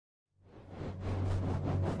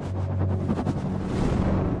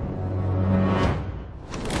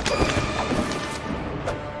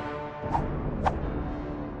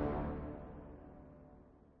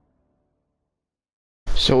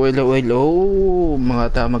So hello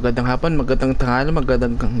magandang hapon, magandang tanghali,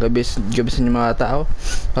 magandang gabi sa inyo mga tao.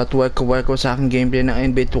 At welcome sa aking gameplay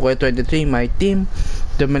ng Nba2k23, my team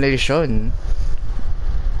domination.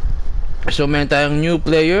 So meron tayong new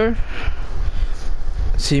player,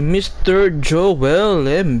 si Mr. Joel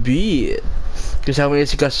Embiid. Kasama niya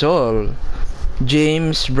si Gasol,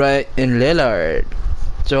 James, Bright, and Lillard.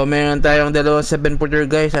 So meron tayong dalawang 7-footer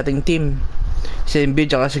guys sa ating team, si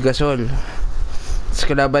Embiid at si Gasol. Sa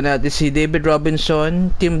kalaban natin si David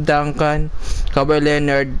Robinson, Tim Duncan, Kawhi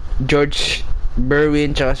Leonard, George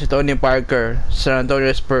Berwin, tsaka si Tony Parker sa San Antonio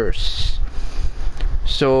Spurs.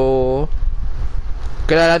 So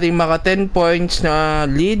kailangan natin maka 10 points na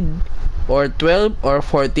lead or 12 or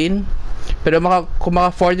 14. Pero kung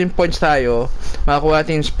maka 14 points tayo, makakuha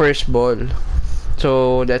natin Spurs ball.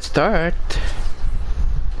 So let's start.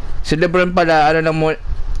 Si LeBron pala, ano lang mo,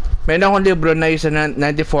 meron akong libro na isa na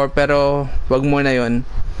 94 pero wag muna yon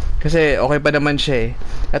kasi okay pa naman siya eh.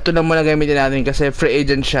 Ito lang muna gamitin natin kasi free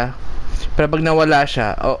agent siya. Pero pag nawala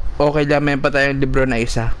siya, okay lang, may pa tayong libro na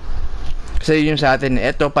isa. Kasi yun yung sa atin.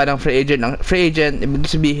 Ito parang free agent lang. Free agent, ibig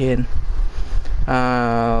sabihin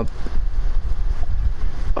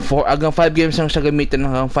hanggang 5 games lang siya gamitin,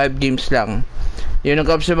 hanggang 5 games lang. Yun ang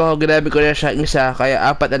kapsab ako, ginabi ko na siya isa, kaya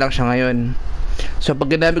 4 na lang siya ngayon. So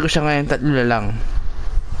pag ginabi ko siya ngayon, 3 na lang.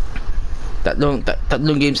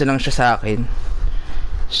 Tatlong games na lang siya sa akin.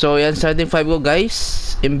 So yan, starting 5 ko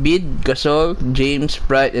guys: Embiid, Gasol, James,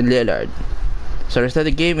 Bright, and Lillard. So let's start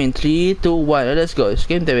the game in 3, 2, 1. Let's go. It's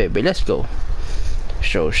game time, baby. Let's go.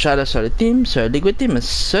 So shout out sa team, sa Liquid team, and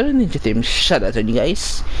sa Ninja team. Shout out to you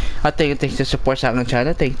guys. At thank you sa support sa aking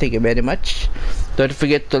channel. Thank you very much. Don't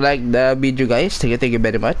forget to like the video guys. Thank you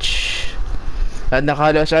very much. At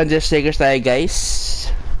naka-Los Angeles Lakers tayo guys,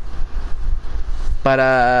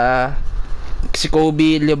 para si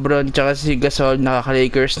Kobe, LeBron, tsaka si Gasol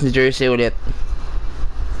nakaka-Lakers ni jersey ulit.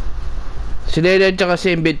 Si Lillard tsaka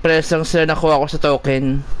si Embiid, pares lang sila nakuha ko sa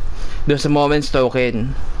token, doon sa Moments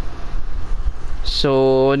token.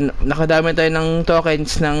 So nakadami tayo ng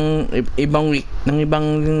tokens ng ibang week, ng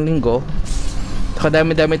ibang linggo.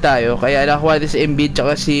 Nakadami-dami tayo, kaya nakuha natin si Embiid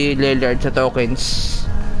tsaka si Lillard sa tokens.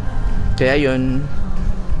 Kaya yun.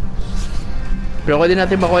 Pero kung din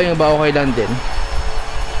natin makuha yung iba, okay lang din.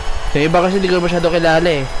 Yung iba kasi hindi ko masyado kilala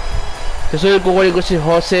eh. Kasunod kukunin ko si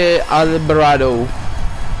Jose Alvarado.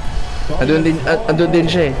 Andun din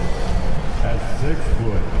siya eh. At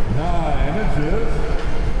 6'9",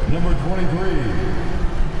 number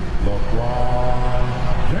 23, LeBron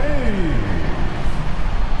James.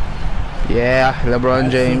 Yeah, LeBron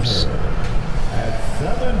James. At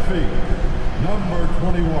 7 feet, number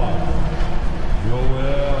 21,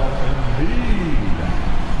 Joel Embiid.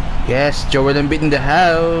 Yes, Joel Embiid in the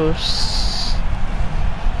house.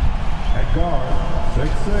 At guard,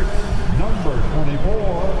 6'6", number 24,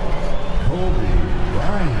 Kobe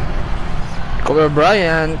Bryant. Kobe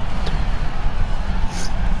Bryant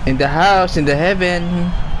in the house, in the heaven.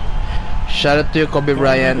 Shout out to you, Kobe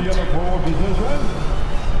Bryant. The other forward position,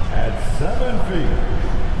 at 7 feet,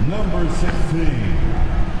 number 16,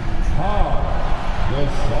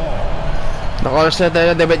 Gasol. Nakalas na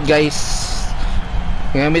tayo na debit guys.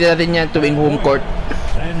 Gamitin natin yan tuwing home court.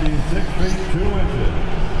 Standing 6 feet 2 inches,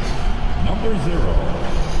 number 0,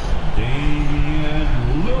 Damian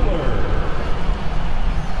Lillard.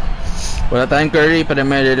 Wala tayong Curry, para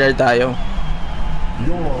may Lillard tayo.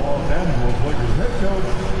 Your Los Angeles Lakers head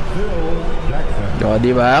coach, Phil Jackson. O,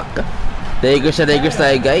 diba? Lakers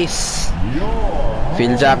tayo guys.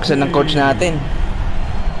 Phil Jackson ang coach natin.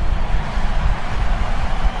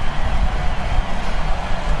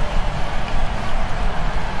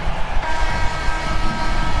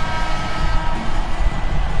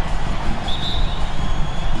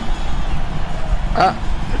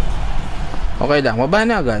 Okay lang, mababa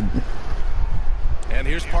na agad. And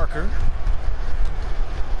here's Parker.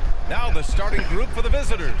 Now the starting group for the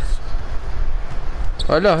visitors.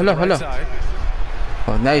 Hala.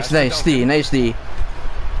 Oh, nice D.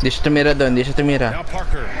 Di siya tumira doon, Now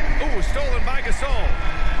Parker. Oh, stolen by Gasol.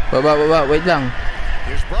 Baba, wait lang.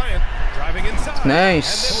 Here's Bryant driving inside.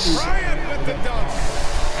 Nice. And then Bryant with the dunk.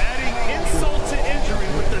 Adding insult to injury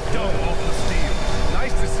with the dunk off the steal.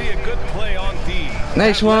 Nice to see a good play on D.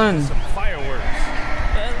 Nice one. Some fireworks.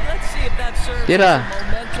 Let's see if that serves Tira. as a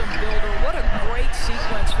momentum builder. What a great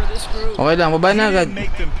sequence for this group. Okay lang, mababa na He agad. didn't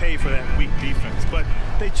make them pay for that weak defense, but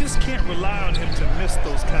they just can't rely on him to miss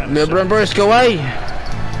those kind of LeBron shots. versus Kawhi.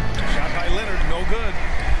 Shot by Leonard, no good.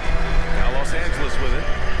 Now Los Angeles with it.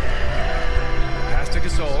 Pass to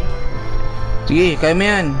Gasol. Sige, kaya mo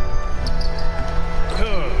yan.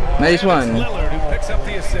 Good. Nice And it's one. Lillard who picks picks up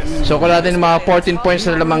the assist. So kung natin mga 14 points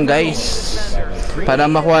na lamang guys, para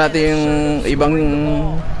makuha natin yung ibang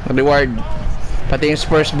reward, pati yung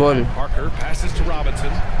Spurs ball. Parker passes to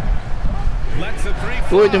Robinson. Lets the three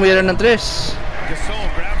fly. Uy, tumira ng 3. Gasol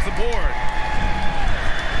grabs the board.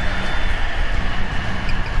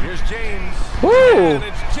 Here's James. Woo! And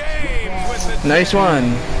it's James with the Nice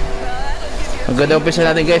one. Maganda umpisa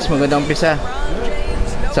natin guys, maganda umpisa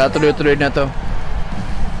sa tuloy-tuloy na to.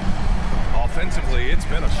 Offensively, it's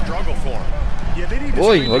been a struggle for him. Yeah, they need to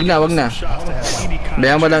Uy, screen wag na. shots to have any kind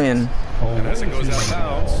Bayan mo lang yan. And as it goes out of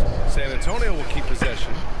bounds, San Antonio will keep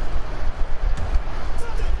possession.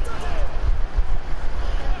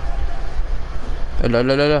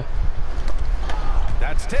 Ala.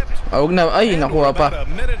 That's tipped. Wag na. Ay, And nakuha we're about pa. a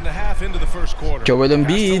minute and a half into the first quarter. Joel Pass to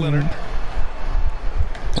Embiid. Leonard.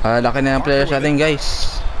 Laki na ng players natin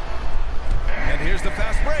guys. And here's the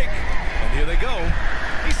fast break. And here they go.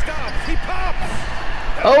 He stops. He pops.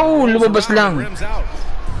 Oh, lumabas Around, lang. rims out.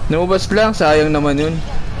 Lumabas lang, sayang naman yun.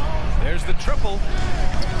 There's the triple.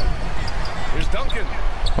 Here's Duncan.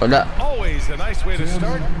 Wala. Always a nice way to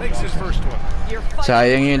start. Makes his first one. You're fighting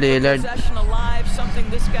Sayang yung to keep Lillard. possession alive, something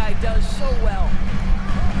this guy does so well.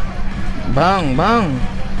 Bang, bang.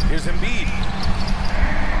 Here's Embiid.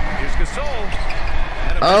 Here's Gasol.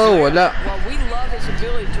 And a Oh, missed wala. While we love his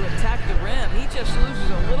ability to attack the rim, he just loses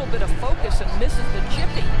a little bit of focus and misses the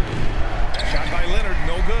chippy. shot by Leonard.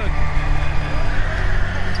 No good.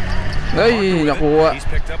 Ay, Parker with it. nakuha. He's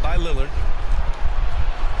picked up by Lillard.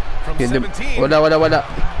 From 17. Wala.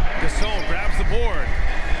 Gasol grabs the board.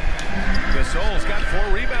 Gasol's got 4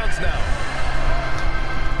 rebounds now.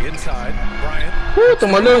 Inside, Bryant. Woo,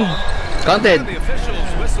 tumalon. Counted. And the officials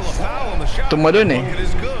whistle a foul on the shot. Tumalon eh. It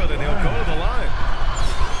is good, and he'll go to the line.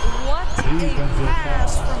 What a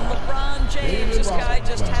pass from LeBron James. This guy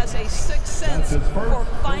just has a sixth sense for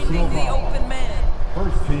finding the open man.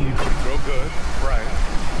 First team. Throw good, Bryant.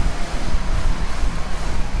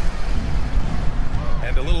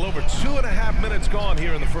 And a little over 2.5 minutes gone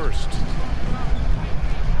here in the first.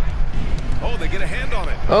 Oh, they get a hand on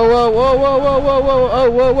it. Oh, whoa.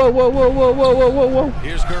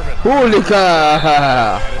 Here's Gervin. Huli ka.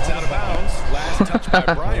 And it's out of bounds. Last touch by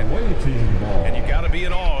Bryant. And you got to be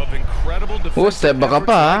in awe of incredible defensive Step back efforts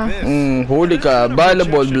pa. like this. Huli ka.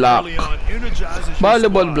 Valuable block. Early on energizes your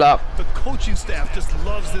Valuable squad. block. The coaching staff just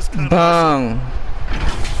loves this kind of Bang.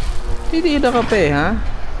 Hindi na ka pa ha?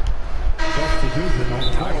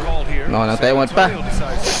 Time called here. No, San nagtaiwan pa. Antonio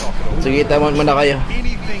decides to talk it over. Sige, taiwan muna kayo.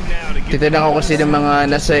 anything now to get Titignan ko kasi ng mga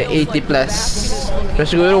nasa 80 plus. Pero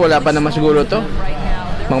siguro wala pa naman siguro to.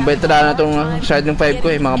 Mga veterano tong starting 5 ko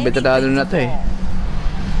eh. Mga veterano na to eh.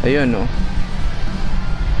 Ayun oh.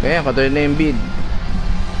 Kaya katulad na Embiid.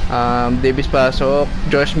 Davis pasok.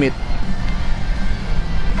 Josh Smith.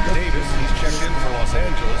 Davis, he's checked in for Los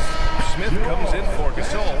Angeles. Smith comes in for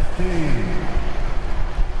Gasol.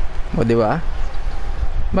 O diba?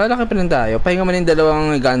 Malaki pa rin tayo. Pahinga mo na yung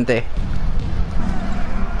dalawang higante.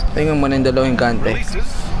 Pahinga mo na yung dalawang higante. Releases.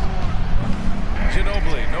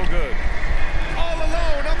 Ginobili, no good. All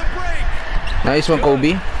alone on the break. Nice one,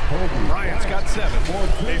 Kobe. Bryant's got 7.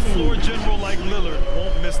 A floor general like Lillard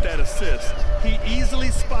won't miss that assist. He easily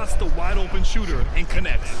spots the wide open shooter and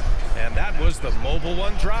connects. And that was the mobile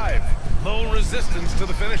one drive. Low resistance to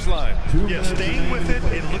the finish line. Yeah, staying with it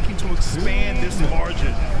and looking to expand this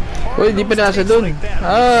margin. Uy, di pa nasa dun.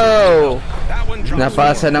 Oh! That one drops.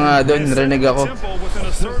 Napasa na nga dun. Narinig ako. Tempo with an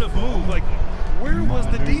assertive move. Like, where was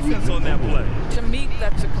the defense on that play? To me,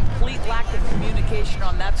 that's a complete lack of communication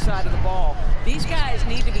on that side of the ball. These guys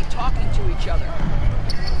need to be talking to each other.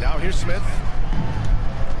 Now here's Smith.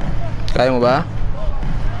 Kaya mo ba?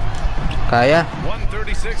 Kaya?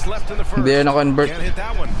 1:36 left in the first. Hindi na convert. Can't hit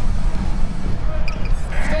that one.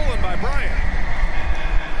 Stolen by Bryant.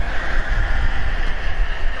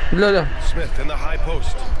 Lala. Smith in the high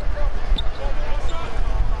post.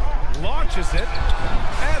 Launches it.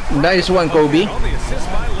 And Nice one, Kobe. on the assist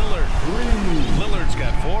by Lillard. Lillard's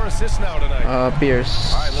got 4 assists now tonight.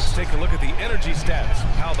 Pierce. All right, let's take a look at the energy stats.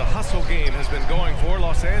 How the hustle game has been going for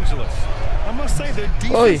Los Angeles. I must say their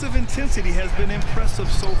defensive intensity has been impressive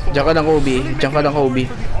so far. Diyan ka lang, Kobe. Really Diyan ka making lang, it hard Kobe.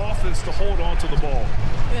 for the offense to hold on to the ball.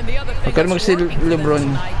 And the other thing Huwag ka naman that's si working for them LeBron.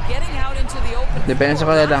 tonight, getting out into the open Depensa floor,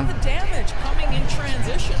 ka na a lot lang. of the damage coming in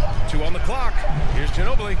transition. 2 on the clock. Here's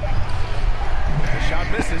Ginobili. The shot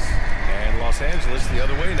misses. And Los Angeles the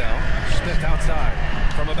other way now. Smith outside.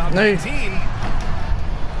 From about Hey. 19.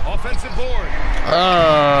 Offensive board.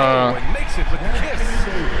 Ah. And makes it with the kiss.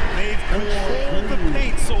 They've controlled the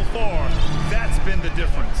paint so far. That's been the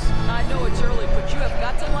difference. I know it's early, but you have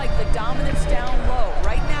got to like the dominance down low.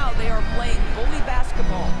 Right now, they are playing bully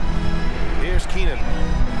basketball. Here's Keenan.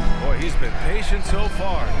 He's been patient so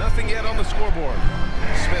far. Nothing yet on the scoreboard.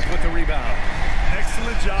 Smith with the rebound.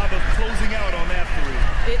 Excellent job of closing out on that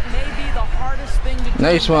three. It may be the hardest thing to do.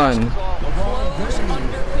 Nice one. Close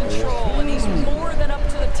under control, and he's more than up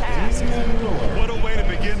to the task. What a way to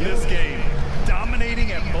begin this game.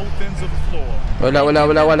 Dominating at both ends of the floor. Wala.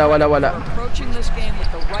 We're approaching this game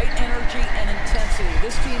with the right energy and intensity.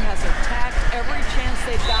 This team has attacked every chance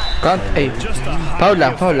they've gotten. Can't, eh. Just a Foul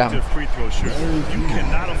highly lang. effective free throw shooter. You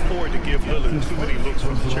cannot afford to give Lillard too many looks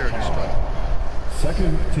from the charity stripe.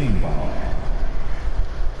 Second team foul.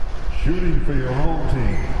 Shooting for your home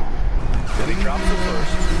team. Then he drops the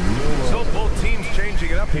first. So both teams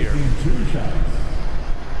changing it up here. Taking 2 shots.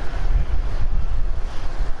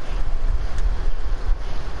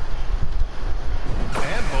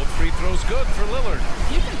 And both free throws good for Lillard.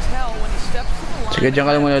 You can tell when he steps to the line. Sige, dyan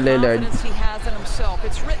ka lang muna, the Lillard. confidence he has in himself.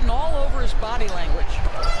 It's written all over his body language.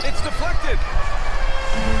 It's deflected.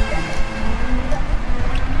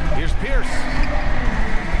 Here's Pierce.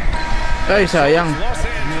 Ay, sayang. Los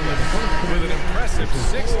Angeles with an impressive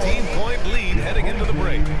 16-point lead heading into the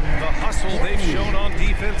break. The hustle they've shown on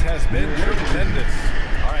defense has been tremendous.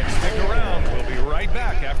 All right, stick around. We'll be right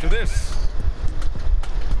back after this.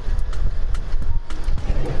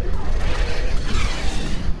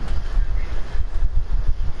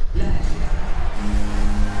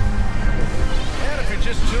 And if you're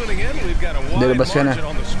just tuning in, we've got a wide margin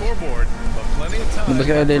on the scoreboard, but plenty of time for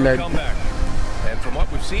a comeback. And from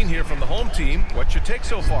what we've seen here from the home team, what's your take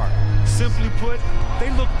so far? Simply put, they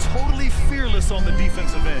look totally fearless on the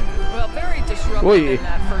defensive end. Well, very disruptive Uy. in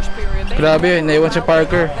that first period. They Grabe, didn't naiwan si allow the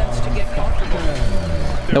Parker. offense to get comfortable.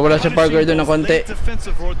 Nawala si Parker doon ng Punishing konti. those late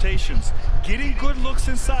defensive rotations, getting good looks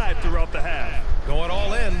inside throughout the half. Going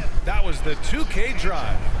all in, that was the 2K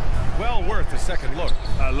drive. Well worth a second look.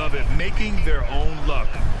 I love it, making their own luck.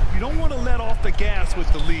 You don't want to let off the gas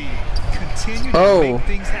with the lead. Continue to make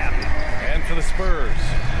things happen. And for the Spurs.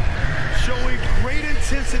 Showing great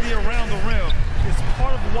intensity around the rim is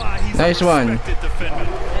part of why he's Nice a one. respected defender.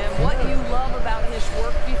 And what you love about his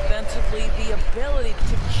work defensively, the ability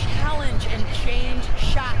to challenge and change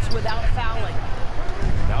shots without fouling.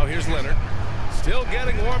 Now here's Leonard. Still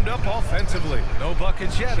getting warmed up offensively. No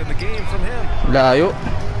buckets yet in the game from him. Layo.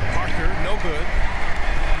 Parker, no good.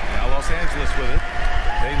 Now Los Angeles with it.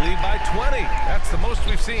 They lead by 20. That's the most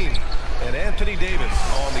we've seen. And Anthony Davis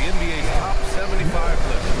on the NBA's top 75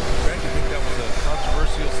 list. Greg, you think that was a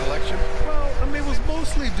controversial selection? Well, I mean, it was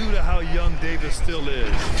mostly due to how young Davis still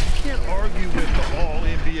is. You can't argue with the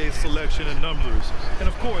all-NBA selection and numbers. And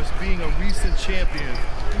of course, being a recent champion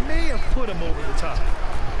may have put him over the top.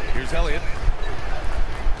 Here's Elliott.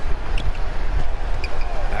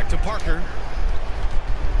 Back to Parker.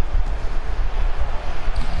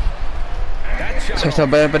 That shot.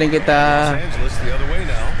 Sasabayan pa rin kita. Los Angeles the other way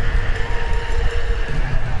now.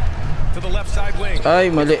 To the left side wing. Ay,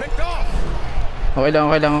 mali. Picked off. Okay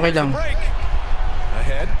lang. Break.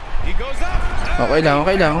 Ahead. He goes up. Okay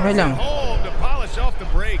lang. Home to polish off the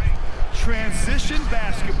break. Transition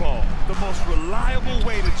basketball, the most reliable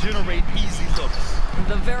way to generate easy looks.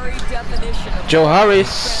 The very definition of Joe Harris.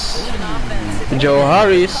 transition offense. Joe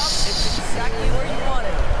Harris. It's exactly where you want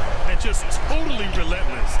it. And just totally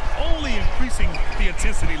relentless, only increasing the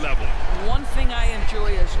intensity level. One thing I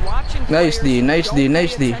enjoy is watching Nice D, players nice who D, don't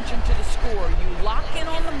nice pay D. attention to the score. You lock in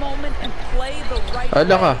on the moment and play the right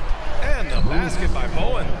Ala ka. way. And the basket by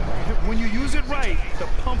Bowen. When you use it right, the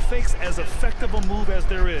pump fake's as effective a move as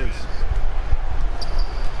there is.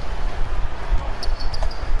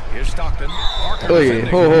 Here's Stockton. Parker Uy,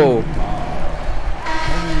 defending. ho.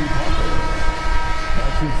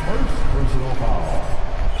 That's his first personal foul.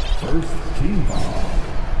 First team foul.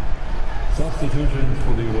 Substitutions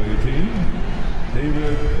for the away team.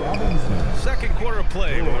 David Robinson. Second quarter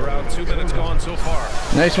play with around 2 minutes gone so far.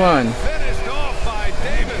 Nice one. Finished off by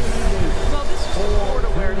Davis. Well, this is the court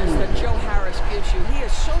awareness that Joe Harris gives you. He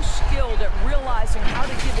is so skilled at realizing how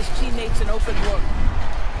to give his teammates an open look.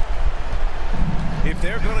 If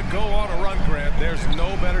they're going to go on a run, Grant, there's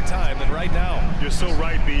no better time than right now. You're so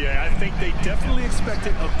right, B.A. I think they definitely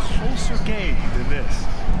expected a closer game than this.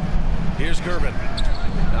 Here's Gervin.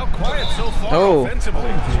 Now quiet so far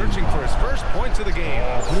offensively, searching for his first points of the game.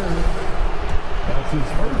 That's his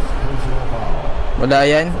first personal foul. Wala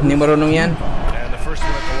yan. Hindi marunong yan. And the first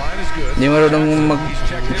one at the line is good. Hindi marunong He's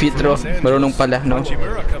checked in mag-free for throw. Los Angeles. Marunong pala, no?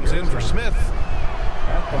 Chimera comes in for Smith.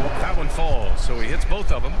 That one falls, so he hits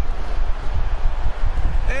both of them.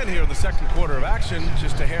 And here in the second quarter of action,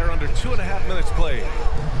 just a hair under 2.5 minutes played.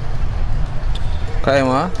 Kaya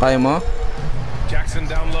mo, ha? Kaya mo? Jackson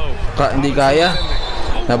down low. Hindi kaya.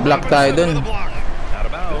 Na-block tayo dun. Out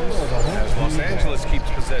of bounds as Los Angeles keeps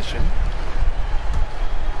possession.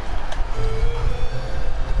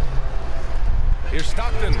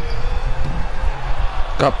 Stockton.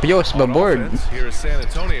 Kapyos, On baboard. offense, here is San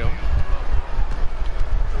Antonio.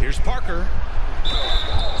 Here's Parker.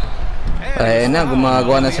 And Ayan na,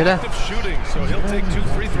 gumagawa na sila. active shooting, so he'll take 2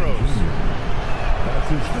 free throws.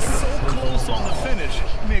 This is so close on the finish.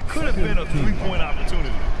 I mean, it could have been a three-point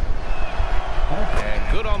opportunity. And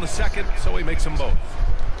good on the second, so he makes them both.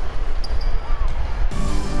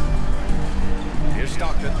 Here's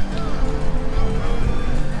Stockton.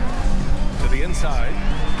 To the inside.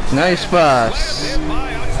 Nice pass. Hit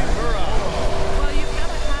by Hachimura. Well, you've got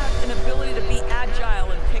to have an ability to be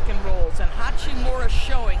agile in pick and rolls, and Hachimura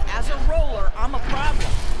showing as a roller, I'm a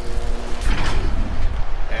problem.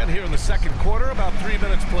 And here in the second quarter, about 3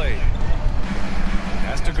 minutes played.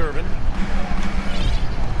 Pass to Gervin.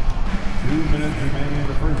 2 minutes remaining in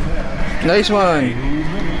the first half. Nice one.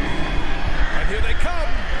 And here they come.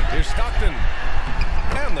 Here's Stockton.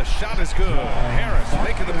 And the shot is good. Harris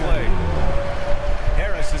making the play.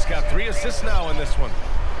 Harris has got 3 assists now in this one.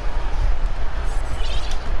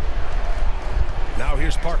 Now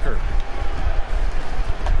here's Parker.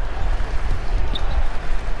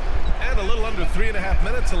 And a little under 3.5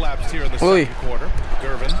 minutes elapsed here in the Uy. second quarter.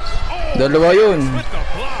 Gervin. Oh, Dalawa yun. with the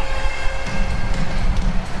block.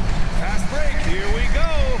 Fast break. Here we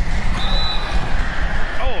go.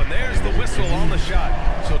 Oh, and there's the whistle on the shot.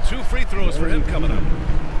 So 2 free throws for him coming up.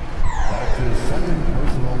 That's his second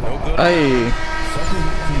personal No foul. good. Ay. Second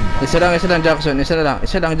team. Isa lang Jackson.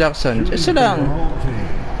 Isa lang Jackson. Isa lang. Home team.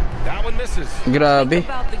 That one misses. Grabe. Think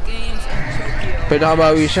about the games in Tokyo. Pero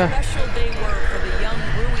nakabawi siya. Special they were for the young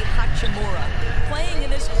Rui Hachimura. Playing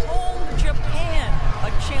in his home Japan.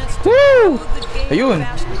 A chance to Woo! grow the game Ayun. of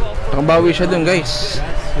basketball for Nakabawi siya dun, guys.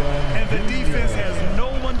 And the defense has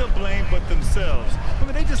no one to blame but themselves. I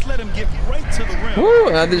mean, they just let him get right to the rim. Woo!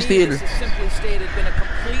 Another steal. This has simply stated been a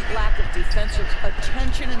complete lack of defensive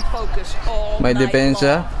attention and focus all May night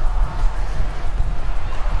depensa. long.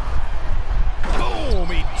 Boom!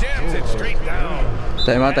 He jams it straight down.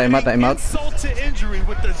 Time out. Insult to injury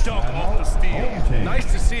with the dunk off the steal. Home team.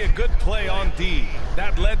 Nice to see a good play on D.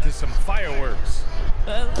 That led to some fireworks.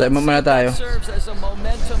 Time out muna tayo. Serves as a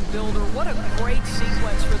momentum builder. What a great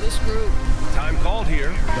sequence for this group. Time called here.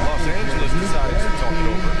 Los Angeles decides to talk it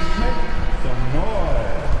over. Some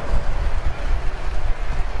noise.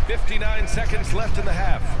 59 seconds left in the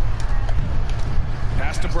half.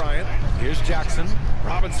 Pass to Bryant. Here's Jackson.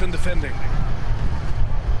 Robinson defending.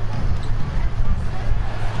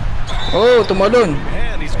 Oh, tumalon.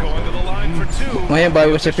 And he's going to the line for 2. Ngayon,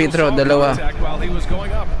 bawi ko si Pedro. Dalawa. While he was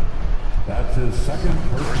going up. That's his second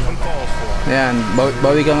First personal one falls for him. Ayan,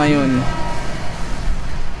 bawi ka ngayon.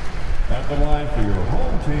 at the line for your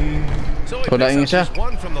home team. So he Wala yung picks up isa. just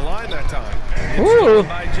 1 from the line that time. It's Ooh.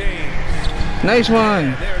 by James. Nice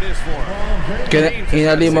one. And there it is for him. Kaya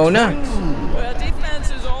inalimaw na. Well,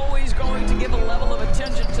 defense is always going to give a level of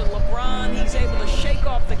attention to LeBron. He's able to shake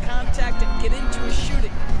off the contact and get into his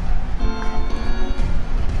shooting.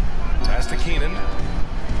 Pass to Keenan.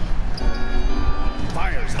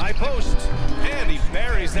 Fires high post. And he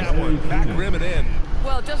buries that one. Back rim and in.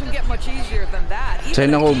 Well, it doesn't get much easier than that. Sa'yo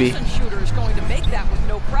Even na, a Kobe. decent shooter is going to make that with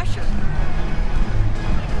no pressure.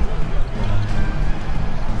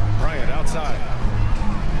 Bryant outside.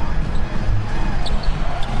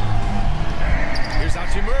 Here's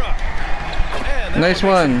Hachimura. And that Nice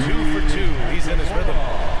one one. makes it 2 for 2. He's in his rhythm.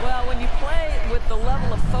 Well, when you play with the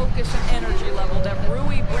level of focus and energy level that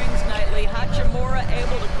Rui brings nightly, Hachimura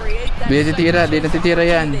able to create that. Di natitira, second di natitira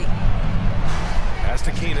yan. opportunity. Pass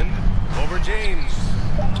to Keenan. Over James.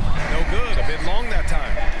 No good. A bit long that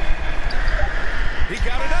time. He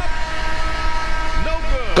got it up. No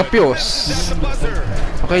good. Kapyos. That's the buzzer.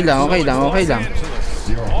 Okay lang, okay lang, okay lang.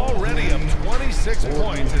 Already up 26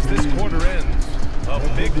 points as this quarter ends. A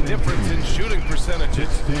big difference in shooting percentages.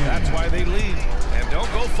 That's why they lead. And don't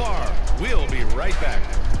go far. We'll be right back.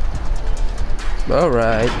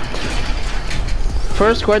 Alright.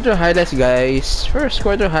 First quarter highlights, guys. First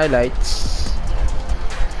quarter highlights.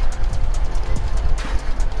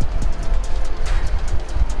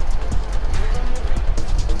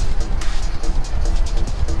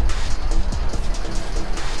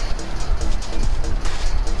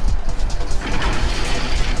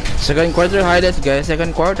 Second quarter highlights, guys.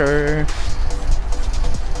 Second quarter.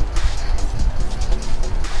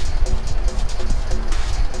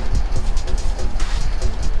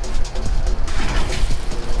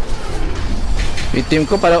 Yung team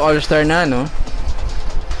ko parang all-star na, no?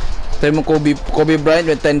 Tayo mo Kobe Bryant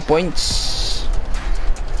with 10 points.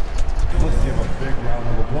 Let's give a big round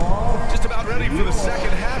of applause. Just about ready for the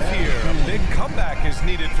second half here. A big comeback is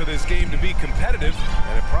needed for this game to be competitive,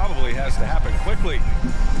 and it probably has to happen quickly.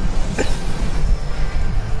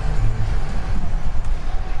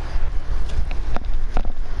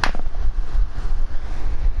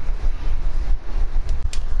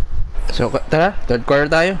 So, tara, third quarter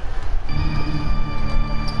tayo.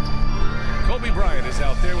 Kobe Bryant is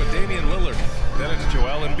out there with Damian Lillard. Then it's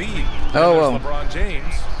Joel Embiid. Then Oh, there's wow. LeBron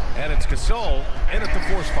James. And it's Gasol in at the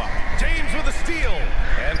 4 spot. James with a steal.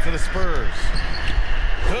 And for the Spurs.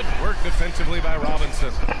 Good work defensively by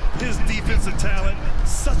Robinson. His defensive talent,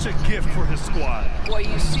 such a gift for his squad. Boy,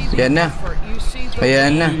 you see the Yan na. effort. You see the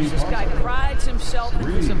Ayan na. range. This guy prides himself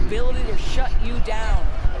in his ability to shut you down.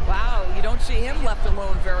 Wow, you don't see him left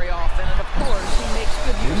alone very often, and of course, he makes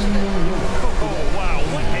good use of it. Oh, wow,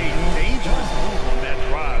 what a dangerous move on that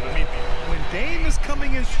drive. I mean, when Dame is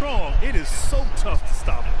coming in strong, it is so tough to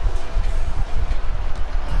stop him.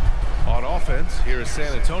 On offense, here is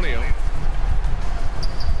San Antonio.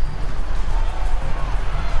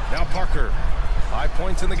 Now Parker. 5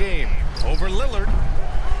 points in the game. Over Lillard.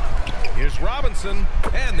 Here's Robinson.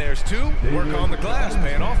 And there's 2. Work on the glass,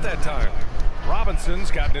 paying off that time.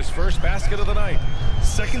 Robinson's gotten his first basket of the night.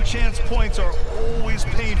 Second chance points are always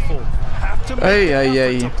painful. Have to make an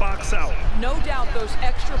effort to box out. No doubt those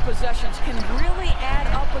extra possessions can really add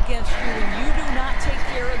up against you when you do not take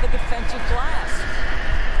care of the defensive glass.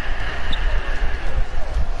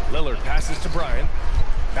 Lillard passes to Bryant.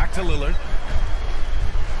 Back to Lillard.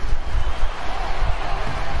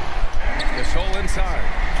 Gasol inside.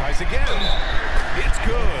 Tries again. It's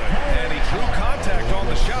good. And he drew contact on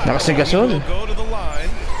the shot. Nakas si Gasol. He will go to the line.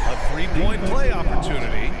 A 3-point play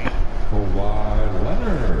opportunity. Kawhi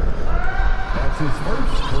Leonard. That's his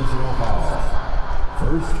first personal foul.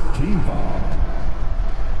 First team foul.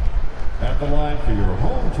 At the line for your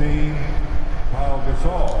home team, Pau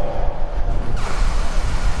Gasol.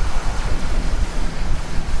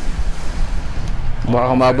 Baka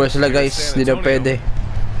kumabol sila guys. Hindi na pwede.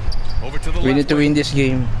 Over to the We need left to win wing. this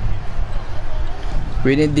game.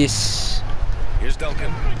 We need this. Here's Duncan.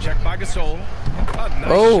 Check by Gasol. A nice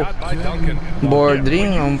Oh. shot by Duncan. Board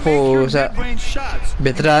ring. Ang po sa... Mid-range shots,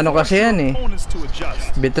 Veterano kasi yan eh. opponents to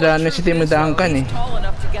adjust. Veterano si Timo Duncan eh. He's tall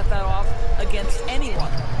enough to get that off against anyone.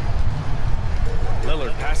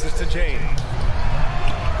 Lillard passes to James.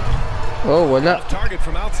 Oh, wala. Target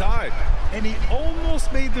from outside. And he almost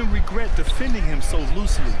made them regret defending him so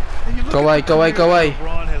loosely. And you look Kawhi, at the Kawhi, career Kawhi.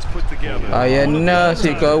 LeBron has put together. Ayan na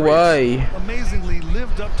si Kawhi. Amazingly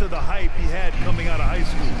lived up to the hype he had coming out of high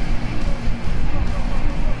school.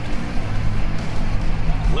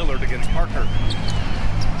 Lillard against Parker.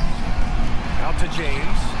 Out to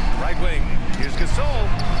James. Right wing. Here's Gasol.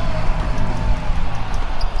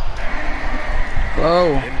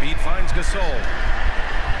 Oh. Embiid finds Gasol.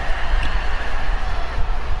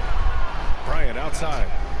 Bryant outside.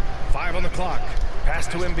 5 on the clock. Pass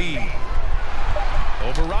to Embiid.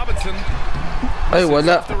 Over Robinson. Ay,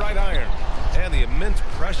 wala. Off the right iron. And the immense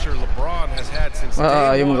pressure LeBron has had since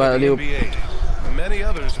day yung one of the galiw. NBA. Many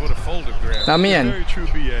others would have folded, Graham. Nami yan. Very true,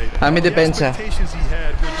 BA. Ami The depensa. expectations he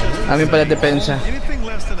had were just Ami pala insane. depensa. Anything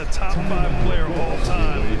less than a top 5 player all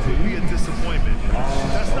time would be a disappointment.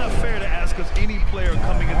 That's not fair to ask of any player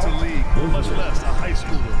coming into the league, much less a high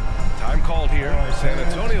schooler. Time called here. San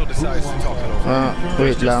Antonio decides to talk it over.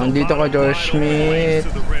 Wait lang. Dito ka George Smith.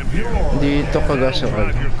 Dito ka Gasol.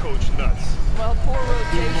 Drive your coach nuts. Well, poor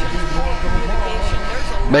rotation, poor communication. There's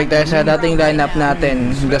a Balik tayo sa dating lineup natin.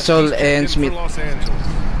 Gasol and Smith. For Los Angeles.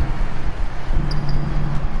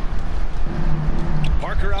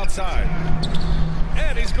 Parker outside.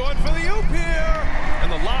 And he's going for the oop here.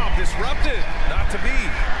 And the lob disrupted. Not to be.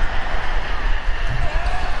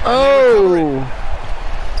 Oh!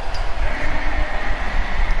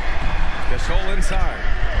 Gasol inside.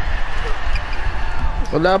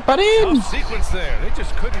 Wala pa rin. Tough sequence there. They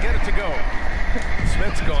just couldn't get it to go.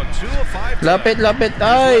 Smith's gone 2 of 5. Lapit, lapit.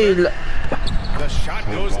 Ay! The shot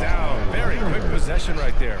goes down. Very quick possession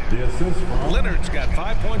right there. The assist from Leonard's got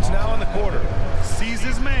 5 points now in the quarter. Sees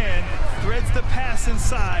his man, threads the pass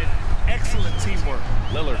inside. Excellent teamwork.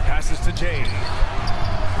 Lillard passes to James.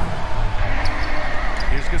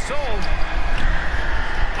 Here's Gasol.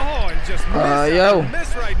 Oh, and just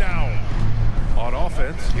miss right now. On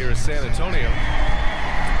offense, here is San Antonio.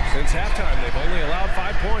 Since halftime, they've only allowed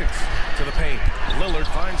 5 points to the paint. Lillard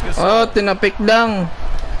finds Gasol. Oh, tinapik lang.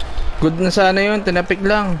 Good na sana yun. Tinapik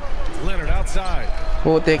lang. Leonard outside.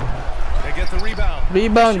 Putik. They get the rebound.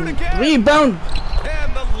 Rebound. Shoot again. Rebound.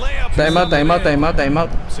 And the layup. Time out, time out, time out, time out.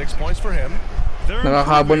 6 points for him.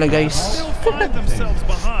 Nakakabol na guys. Still find themselves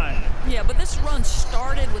behind. Yeah, but this run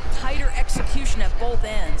started with tighter execution at both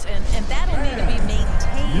ends, and that'll need to be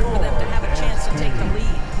maintained for them to have a chance to take the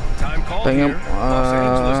lead. Time called Tingnan, here. Los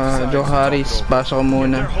Angeles decides Joe to talk Harris, it over. pasok ko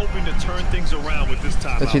muna. They're hoping to turn things around with this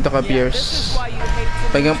time. Tapos dito ka Yeah, this is Pierce. why you hate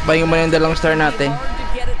to Pahingin mo na yung dalang star natin. hard to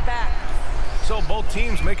get it back. So both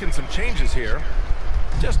teams making some changes here.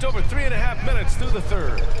 Just over 3.5 minutes through the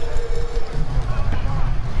third.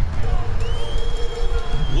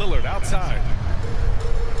 Lillard outside.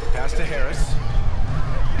 Pass to Harris.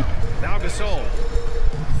 Now Gasol.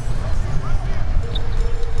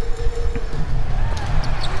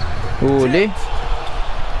 Huli.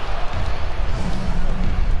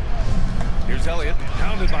 Here's Elliott,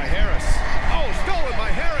 pounded by Harris. Oh, stolen by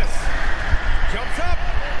Harris. Jumps up.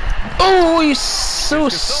 Uy, Gasol.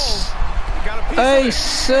 sus! Got a piece Ay, of it.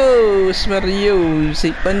 sus! Marius,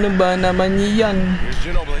 paano ba naman yan? Here's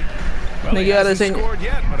Ginobili. Well, he Nagyari hasn't sa inyo. scored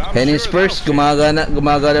yet, but I'm Yan yung sure Spurs, that'll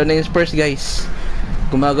gumagalaw na yung Spurs, guys.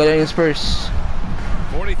 Gumagalaw yung Spurs.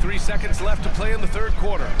 43 seconds left to play in the third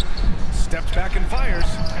quarter. Steps back and fires.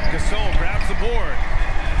 Gasol grabs the board.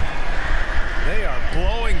 They are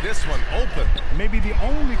blowing this one open. Maybe the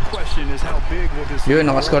only question is how big will this Yun,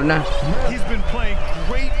 nakascore na. He's been playing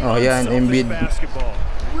great Oh, yan, unselfish Embiid. basketball.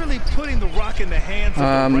 Really putting the rock in the hands of the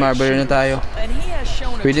right Marble na shooter. tayo. And he has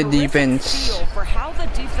shown a With the terrific defense. feel for how the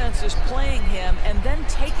defense is playing him and then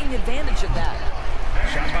taking advantage of that.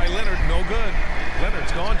 Shot by Leonard, no good.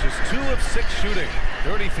 Leonard's gone just 2 of 6 shooting,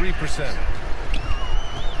 33%.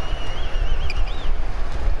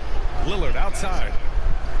 Lillard outside.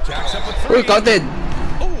 Jacks up a 3. Uy, counted!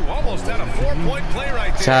 Oh, almost had a 4-point play right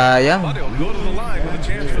there. Sayang. But he'll go to the line with a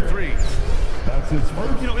chance for 3. That's his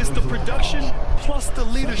first. You know, it's the production plus the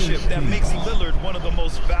leadership that makes Lillard one of the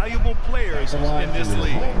most valuable players in this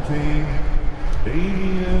league. Home team,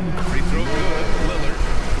 Damian Free throw good, Lillard.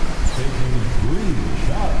 taking 3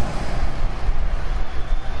 shots.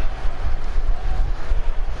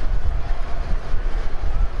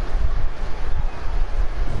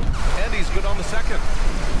 And he's good on the second.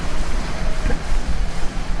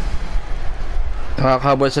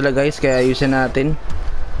 Nakakabol sila, guys, kaya ayusin natin.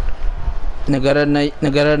 Nagaran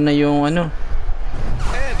na yung ano,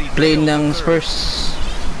 And he play nails ng the third. Spurs.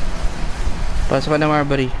 Pasok ka na,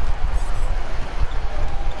 Marbury.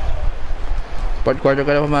 Fourth quarter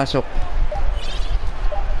ka na pumasok.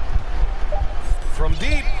 From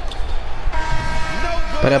deep. No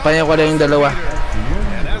good. Para-panya ko lang yung dalawa.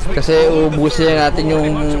 And as we Kasi call the ubusin third, na natin yung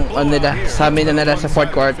pretty much a ano nila, blowout sa amin na nila here. sa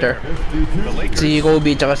fourth quarter. The Lakers Si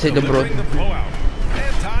Kobe tsaka si LeBron. delivering the blowout.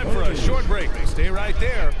 And time for a short break. Stay right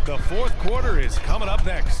there. The fourth quarter is coming up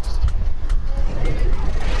next.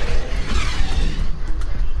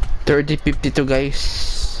 30-52, guys.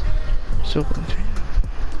 So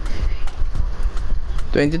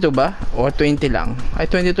 22 ba? O 20 lang? Ay,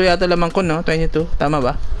 22 yata lamang ko, no? 22. Tama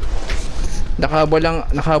ba? Nakahabol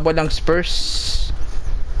lang Spurs.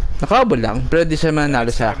 Nakahabol lang. Pero di sila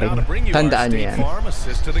manalo sa Now to akin. bring you our Tandaan niyo State yan. Farm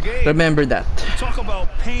assist to the game. Remember that. Talk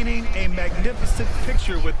about painting a magnificent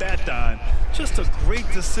picture with that, Don. Just a great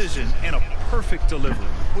decision and a perfect delivery.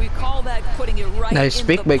 We call that putting it right Nice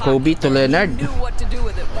in pick the by Kobe pocket. to Leonard. He knew what to do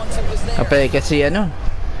with it once it was there. Kapag kasi ano,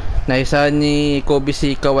 naisa ni Kobe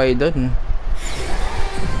si Kawhi doon.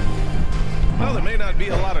 Well, there may not be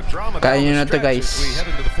a lot of drama Kaya nyo down na the to, stretch guys. as we head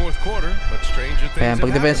into the fourth quarter, but stranger things Ayan, have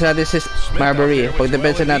pag-depensa happened. natin si Smith Marbury. out there with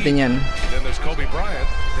Pag-depensa Joel natin yan. Embiid. Then there's Kobe Bryant.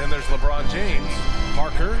 Then there's LeBron James.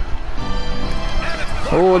 Parker. And it's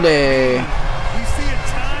blocked. Huli. We see it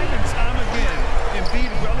time and time again.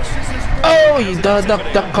 Embiid relishes his Oy,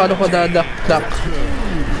 dadakdak. Kala ko dadakdak.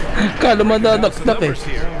 Kala mo Breaking down some dadakdak eh. numbers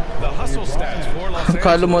here. The hustle stats for Los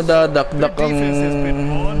Kala mo Angeles. dadakdak Their ang defense has been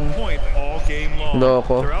on point all game long.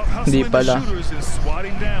 loko. They're out Hindi hustling the pala. shooters and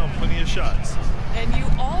swatting down plenty of shots. And you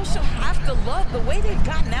also have to love the way they've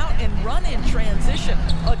gotten out and run in transition.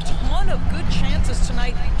 A ton of good chances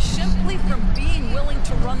tonight simply from being willing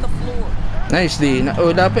to run the floor. Nice di.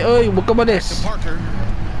 Oh, lapit. Oy, huwag ka To malis. Parker.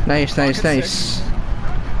 Nice, nice, nice.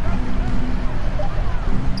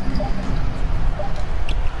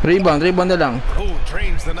 Rebound na lang. Who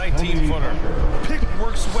drains the 19-footer. Pick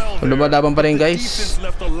works well there. Lumalaban pa rin, but the guys. defense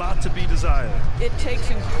left a lot to be desired. It takes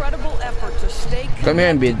incredible effort to stay Come here,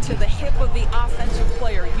 connected Embiid. to the hip of the offensive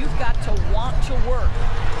player. You've got to want to work.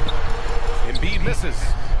 Embiid misses.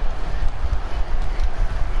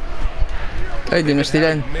 Ay,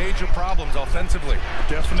 dinastilan. Major problems offensively.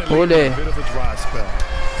 Definitely Huli. a bit of a dry spell.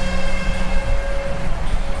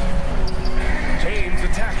 James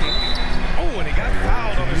attacking. Oh, and he got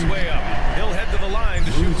fouled on his way up. He'll head to the line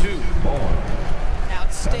to shoot 2.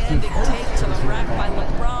 Outstanding take to the rack by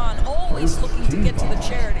LeBron, always looking to get to the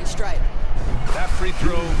charity stripe. That free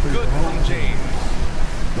throw good from James.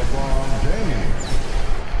 LeBron James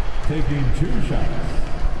taking 2 shots.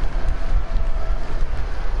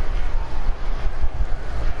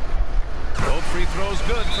 Both free throws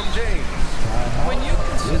good from James. When you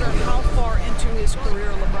consider how far into his career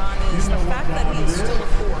LeBron is, the fact that he is still a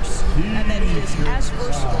force and that he is as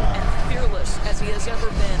versatile and fearless as he has ever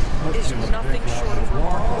been is nothing short of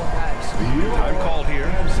remarkable, guys. Time called here.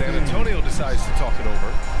 San Antonio decides to talk it over.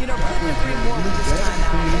 You know, couldn't agree more with this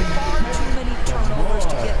timeout. Far too many turnovers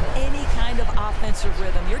to get any kind of offensive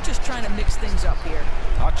rhythm. You're just trying to mix things up here.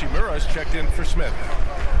 Hachimura's checked in for Smith.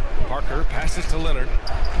 Parker passes to Leonard.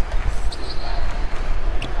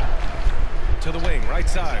 To the wing, right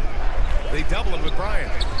side. They double him with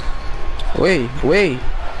Bryant. Wait.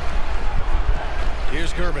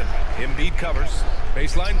 Here's Gervin. Embiid covers.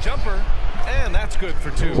 Baseline jumper. And that's good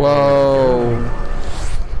for two. Whoa.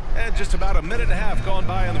 And just about a minute and a half gone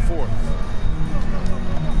by in the fourth.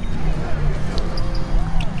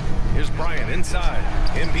 Here's Bryant inside.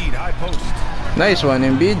 Embiid high post. Nice one,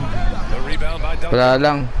 Embiid. The rebound by Duncan. Wala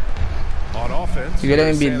lang. On offense, Sige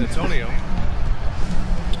lang, here's Embiid. San Antonio.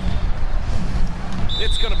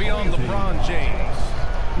 It's going to be on LeBron James.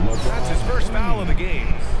 That's his first foul of the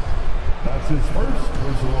game. That's his first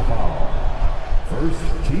personal foul. First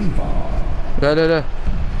team foul. Da.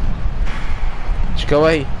 Si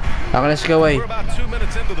Kawhi. Akin na si Kawhi. We're about 2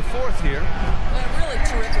 minutes into the fourth here. Well, really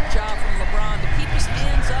terrific job from LeBron to keep his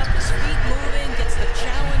hands up, his feet moving, gets the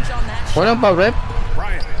challenge on that shot. Walang pa rep.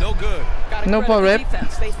 Bryant, no good. Gotta No credit the rep.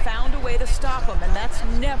 defense. They found a way to stop him, and that's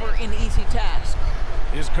never an easy task.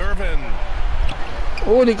 Here's Gervin.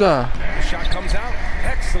 Uli ka. The shot comes out.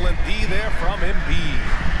 Excellent D there from Embiid.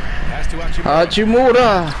 Pass to Hachimura. Hachimura.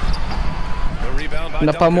 The rebound by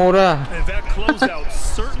Duncan. Napamura. And that closeout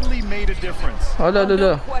certainly made a difference. Da.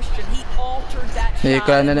 No question, he altered that shot.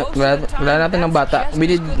 Wala natin ng bata. We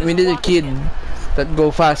need a kid that go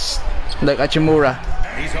fast like Hachimura.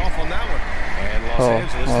 He's off on that one. And Los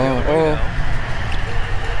Angeles the other way now.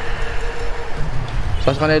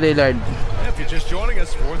 Pas ka na Lillard. If you're just joining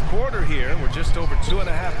us, fourth quarter here. We're just over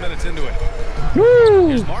 2.5 minutes into it. Woo!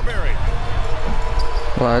 Here's Marbury.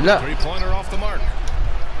 Wala. Three-pointer off the mark.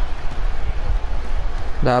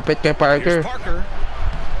 Lapit kay Parker. Here's Parker.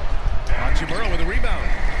 Hachimura with a rebound.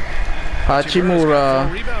 Hachimura.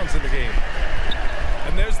 4 rebounds in the game.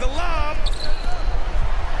 And there's the lob.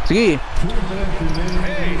 Sige.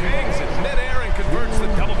 Hey, hangs it midair and converts the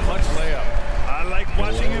double clutch layup. I like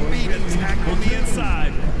watching Embiid attack on the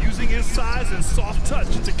inside, using his size and soft touch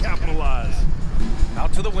to capitalize.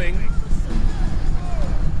 Out to the wing.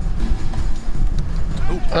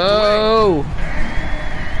 Oh.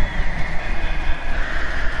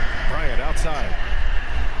 Bryant outside.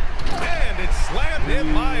 And it's slammed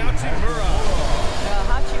in by Hachimura.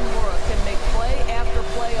 Hachimura can make play after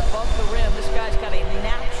play above the rim. This guy's got a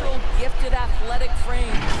natural, gifted, athletic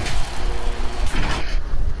frame.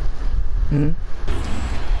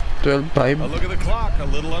 12-5. A look at the clock. A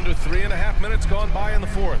little under 3.5 minutes gone by in the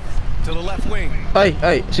fourth. To the left wing. Ay.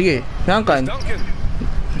 Sige. Nangkan. Duncan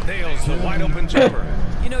nails the wide open jumper.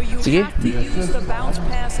 You know, you Sige. have to use the bounce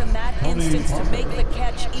pass in that instance to make the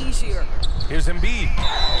catch easier. Here's Embiid.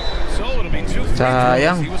 So it'll be 2 free throws.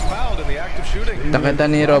 Sayang. He was fouled in the act of shooting. Nakita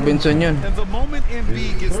ni Robinson yun. And the moment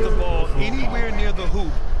Embiid gets the ball anywhere near the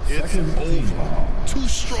hoop, it's over. Too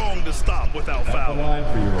strong to stop without At the fouling. line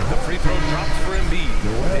for your The free throw drops for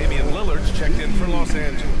Embiid. Damian Lillard's checked in for Los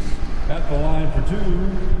Angeles. at the line for two.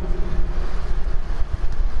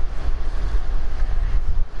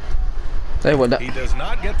 Ay, wala. He does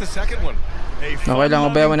not get the second one. A Okay lang,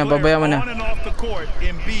 pabayaan mo na, pabayaan mo na. on and off the court,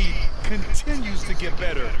 Embiid continues to get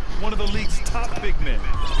better. One of the league's top big men.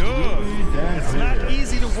 Good. It's not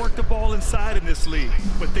easy to work the ball inside in this league,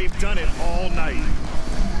 but they've done it all night.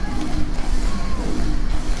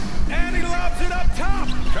 And he lobs it up top.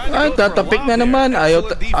 Trying to Ay, go for a tatapik lob na there. naman.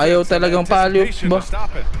 Excellent defense Ayaw and talagang palyo anticipation ba? to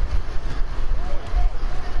stop it.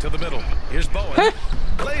 To the middle. Here's Bowen.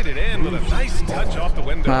 Played it in with a nice touch off the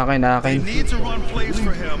window. Akin. They need to run plays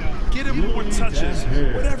for him, get him more touches,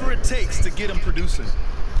 whatever it takes to get him producing.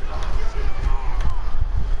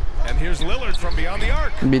 And here's Lillard from beyond the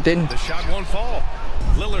arc. Bitin. The shot won't fall.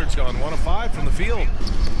 Lillard's gone 1 of 5 from the field.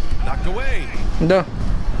 Knocked away. Ito.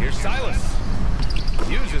 Here's Silas.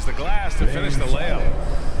 Uses the glass to finish the layup.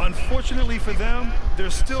 Unfortunately for them, they're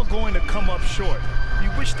still going to come up short. You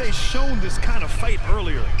wish they'd shown this kind of fight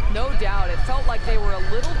earlier. No doubt, it felt like they were a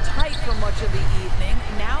little tight for much of the evening.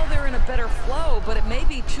 Now they're in a better flow, but it may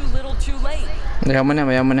be too little too late.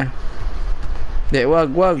 Mayaman na. Di,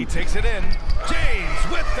 wag. He takes it in. James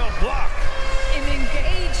with the block. An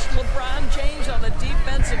engaged LeBron James on the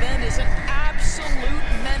defensive end is an absolute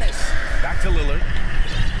menace. Back to Lillard.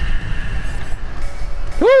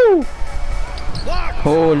 Woo! Block.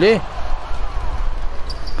 Holy.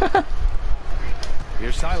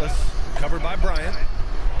 Here's Silas. Covered by Bryant.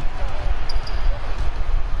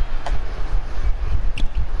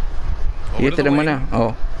 Sige, Over to the tira mo wing. na.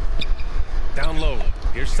 Oh. Down low.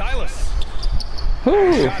 Here's Silas.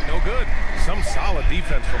 Woo. Shot no good. Some solid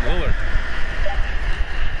defense from Lillard.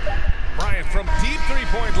 Bryant from deep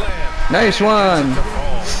three-point land. Nice one.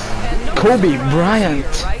 And no Kobe surprise Bryant.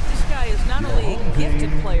 here, right? This guy is not only a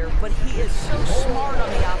gifted player, but he is so smart on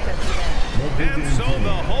the offensive end. And so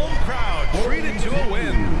the home crowd treated to a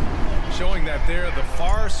win, showing that they're the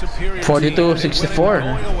far superior 42-64. team and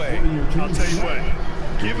going away. I'll tell you what,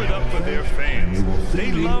 give it up for their fans.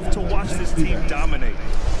 They love to watch this team dominate.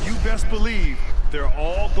 You best believe they're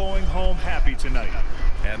all going home happy tonight.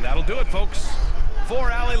 And that'll do it, folks.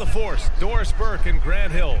 For Allie LaForce, Doris Burke, and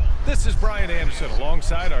Grant Hill, this is Brian Anderson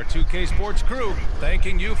alongside our 2K Sports crew,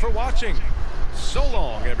 thanking you for watching. So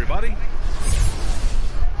long, everybody.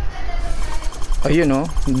 Ayun no,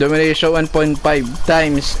 domination 1.5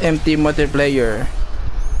 times empty multiplayer.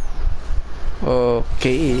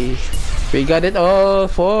 Okay, we got it all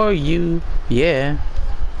for you. Yeah.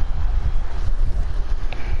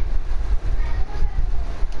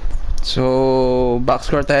 So, back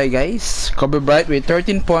score tayo guys. Kobe Bryant with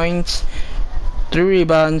 13 points, 3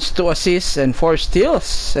 rebounds, 2 assists, and 4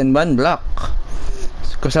 steals, and 1 block.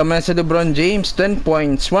 Kasama na si LeBron James, 10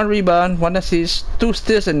 points, 1 rebound, 1 assist, 2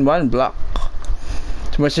 steals, and 1 block.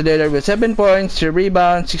 Marcus Lillard with 7 points, 3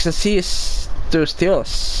 rebounds, 6 assists, 2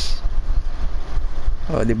 steals.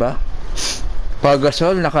 O, diba? Pau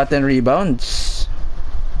Gasol, naka 10 rebounds.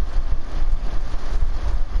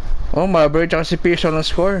 Oh, Marbury tsaka si Ps4 ang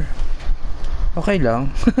score. Okay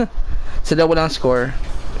lang. Sila walang score.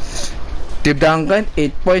 Tim Duncan,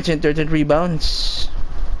 8 points and 13 rebounds.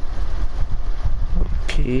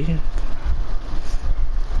 Okay.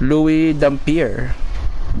 Louis Dampier.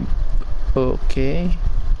 Okay.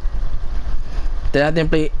 Tignan natin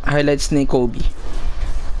play highlights ni Kobe.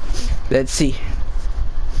 Let's see.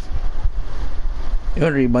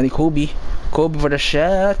 Yun, rebound ni Kobe. Kobe for the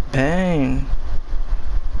shot. Bang.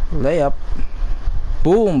 Layup.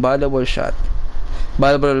 Boom. Volleyball shot.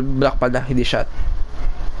 Volleyball block pala, hindi shot.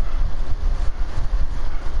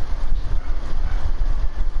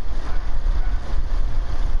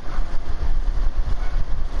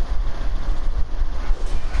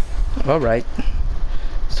 Alright.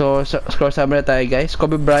 So, score summary na tayo guys.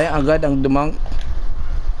 Kobe Bryant agad ang dumang.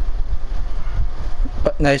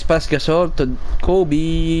 Nice pass Gasol to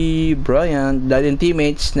Kobe Bryant. Dating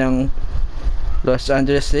teammates ng Los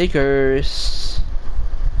Angeles Lakers.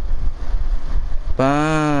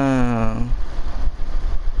 Bang.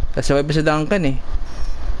 Kasabay pa si Duncan eh.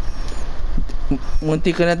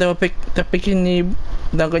 Munti ka natin tapikin ni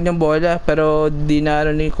Duncan yung bola, pero di na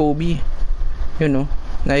ano ni Kobe. Yun oh.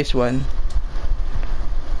 Nice one.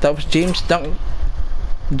 Tapos James Dunk.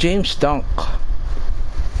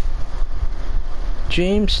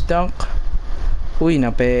 Uy,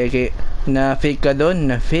 napeke. Na-fake ka doon.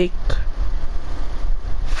 Na-fake.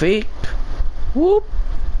 Whoop.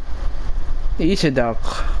 Easy dunk.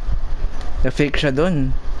 Na-fake siya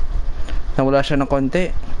doon. Nawala siya ng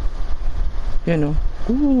konti. Yun o.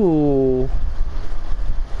 Ooh.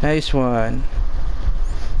 Nice one.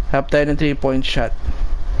 Hap tayo ng 3-point shot.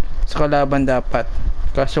 Sa kalaban dapat.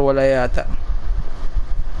 Kaso wala yata.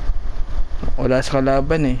 Wala sa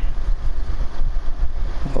kalaban eh.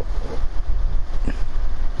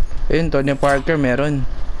 Ayun, Tony Parker meron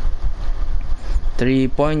 3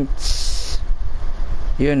 points.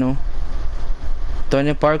 Yun oh.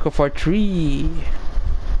 Tony Parker for 3.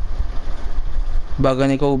 Baga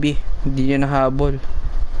ni Kobe. Hindi niya nahabol.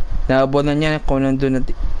 Nahabol na niya kung nandun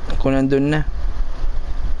na.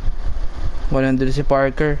 Wala nandun si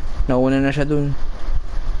Parker. Nauna na siya dun.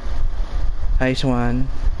 Nice one.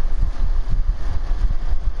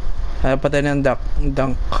 Kaya pa tayo ng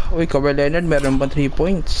dunk. Uy, Kawhi Leonard meron pa 3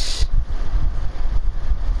 points.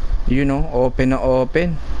 You know, open na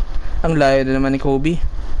open. Ang layo na naman ni Kobe.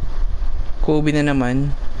 Kobe na naman.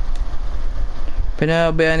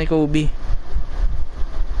 Pinabayaan ni Kobe.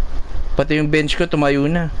 Pati yung bench ko tumayo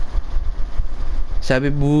na. Sabi,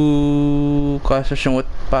 boo. Kaso syungot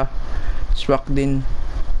pa. Swak din.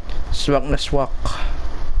 Swak na swak.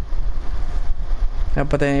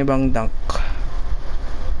 Napatay ng ibang dunk.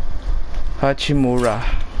 Hachimura.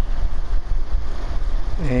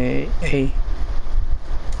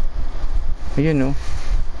 Ayun oh.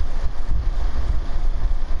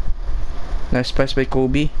 Nice pass by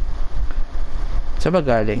Kobe. Saan ba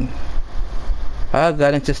galing?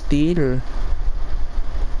 Galing sa steal.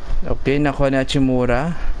 Okay, nakuha na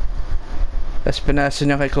Hachimura. Tapos pinasa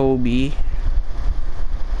niya kay Kobe.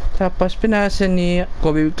 Tapos pinasa ni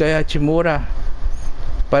Kobe kay Hachimura.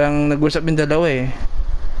 Parang nag-usap yung dalawa eh.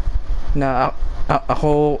 Na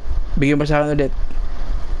ako bigyan mo sa akin ulit.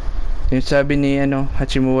 Yung sabi ni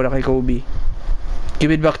Hachimura kay Kobe. Give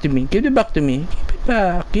it back to me. Give it back to me. Give it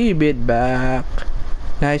back. Give it back.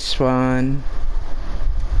 Nice one.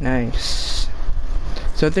 Nice.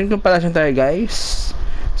 So, tingin comparison tayo, guys.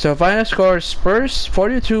 So, final score, Spurs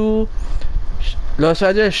 42, Los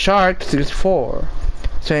Angeles Sharks 64.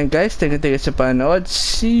 So, yun, guys. Thank you sa panood.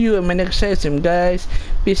 See you in my next session, guys.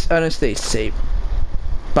 Peace out and stay safe.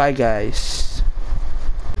 Bye, guys.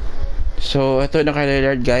 So, ito na kay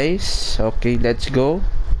Lillard, guys. Okay, let's go.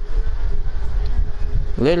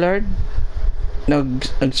 Lillard.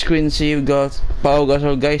 Nag-screen save, Pau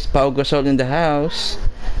Gasol, guys. Pau Gasol in the house.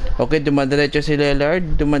 Okay, dumadiretso si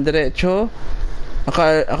Lillard. Dumadiretso.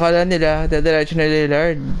 Akala nila, dadiretso na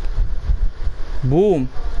Lillard. Boom.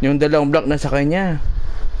 Yung dalawang block na sa kanya.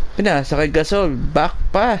 Pinasa kay Gasol. Back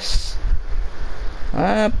pass.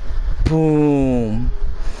 Boom.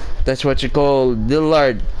 That's what you call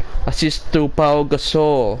Lillard. Assist to Pau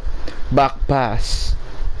Gasol. Back pass.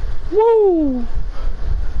 Woo!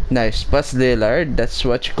 Nice pass, Lillard. That's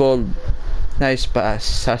what you call nice pass.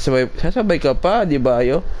 Sasabay ka pa, di ba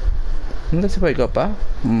yo? Sasabay ka pa?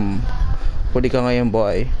 Pwede ka ngayon,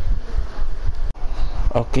 boy.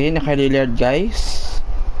 Okay, naka-Lillard, guys.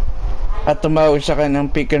 At tumawag siya ka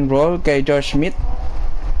ng pick and roll kay Josh Smith.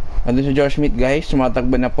 Andun si Josh Smith, guys.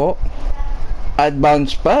 Tumatakbo na po. At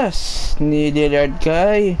bounce pass ni Lillard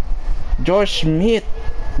kay Josh Smith.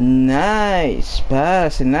 Nice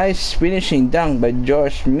pass. Nice finishing dunk by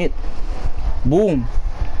Josh Smith. Boom.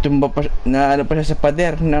 Tumba pa, ano pa siya sa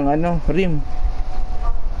pader ng rim.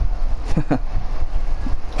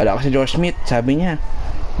 Wala kasi Josh Smith, sabi niya,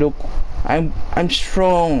 look, I'm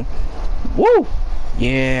strong. Woo!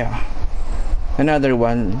 Yeah. Another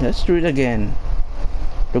one. Let's do it again.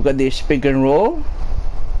 Look at this pick and roll.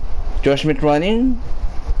 Josh Smith running.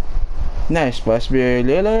 Nice pass by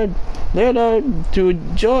Lillard. Lillard to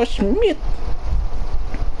Josh Smith.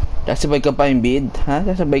 Sasabay ka pa yung bid? Ha?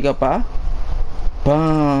 Sasabay ka pa?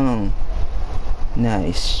 Bang!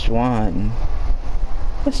 Nice one.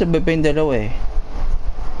 Sasabay pa yung dalawa eh.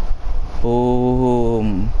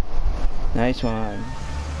 Boom! Nice one.